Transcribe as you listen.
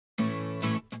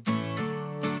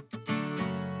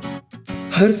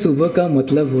हर सुबह का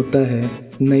मतलब होता है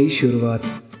नई शुरुआत।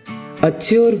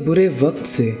 अच्छे और बुरे वक्त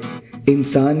से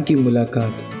इंसान की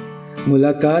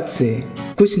मुलाकात से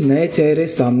कुछ नए चेहरे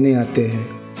सामने आते हैं।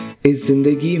 इस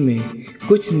ज़िंदगी में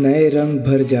कुछ नए रंग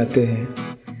भर जाते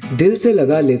हैं। दिल से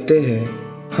लगा लेते हैं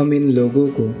हम इन लोगों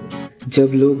को।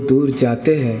 जब लोग दूर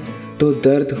जाते हैं तो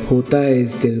दर्द होता है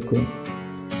इस दिल को।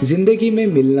 ज़िंदगी में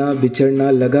मिलना बिछड़ना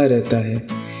लगा रहता है,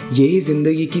 यही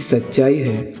ज़िंदगी की सच्चाई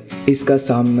है, इसका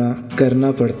सामना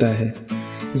करना पड़ता है।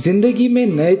 ज़िंदगी में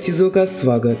नए चीज़ों का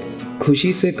स्वागत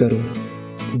खुशी से करो।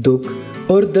 दुख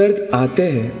और दर्द आते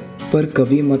हैं पर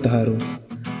कभी मत हारो।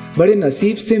 बड़े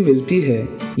नसीब से मिलती है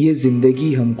ये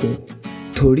ज़िंदगी हमको।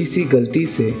 थोड़ी सी गलती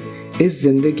से इस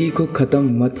ज़िंदगी को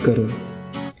ख़त्म मत करो।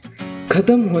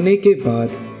 ख़त्म होने के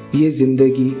बाद ये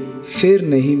ज़िंदगी फिर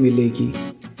नहीं मिलेगी।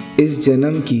 इस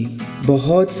जन्म की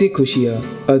बहुत सी खुशियाँ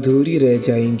अधूरी रह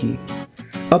जाएंगी।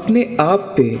 अपने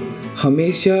आप पे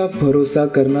हमेशा भरोसा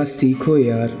करना सीखो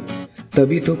यार,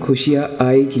 तभी तो खुशियाँ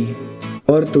आएगी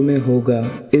और तुम्हें होगा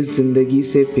इस ज़िंदगी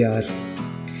से प्यार।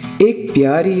 एक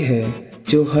प्यार ही है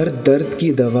जो हर दर्द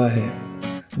की दवा है।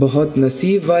 बहुत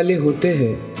नसीब वाले होते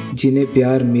हैं जिन्हें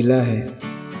प्यार मिला है।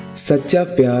 सच्चा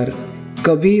प्यार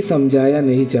कभी समझाया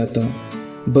नहीं जाता,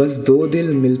 बस दो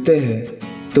दिल मिलते हैं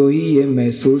तो ही ये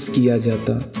महसूस किया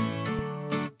जाता।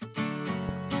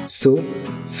 So,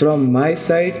 from my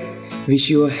side, wish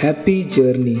you a happy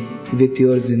journey with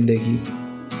your ज़िंदगी।